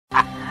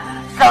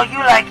So you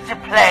like to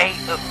play...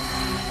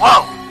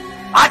 whoa!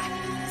 What?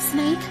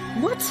 Snake,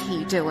 what's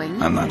he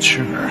doing? I'm not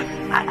sure.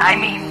 I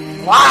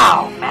mean,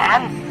 wow,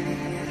 man.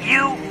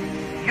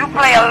 You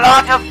play a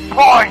lot of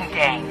porn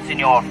games in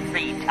your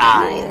free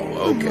time.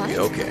 Oh, okay,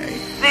 okay.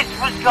 This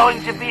was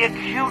going to be a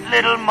cute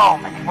little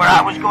moment where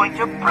I was going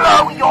to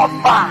blow your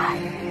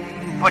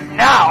mind. But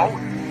now,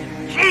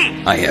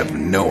 gee. I have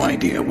no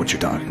idea what you're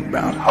talking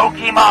about.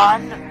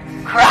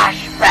 Pokemon,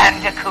 Crash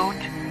Bandicoot,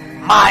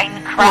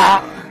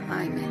 Minecraft.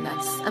 I mean,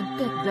 that's a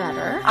bit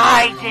better.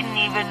 I didn't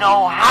even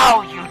know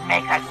how you'd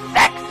make a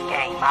sex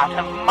game out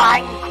of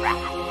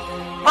Minecraft.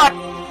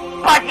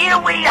 But here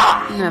we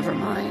are. Never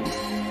mind.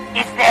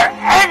 Is there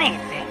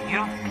anything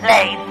you've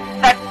played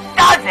that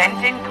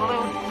doesn't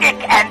include dick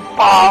and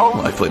balls?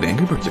 Well, I played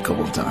Angry Birds a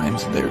couple of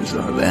times. There's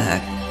that.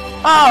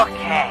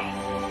 Okay.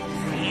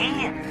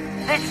 See?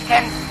 This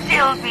can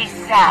still be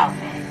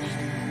salvaged.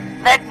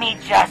 Let me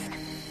just...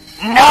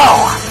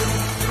 No!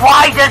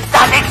 Why does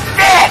that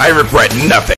exist? I regret nothing.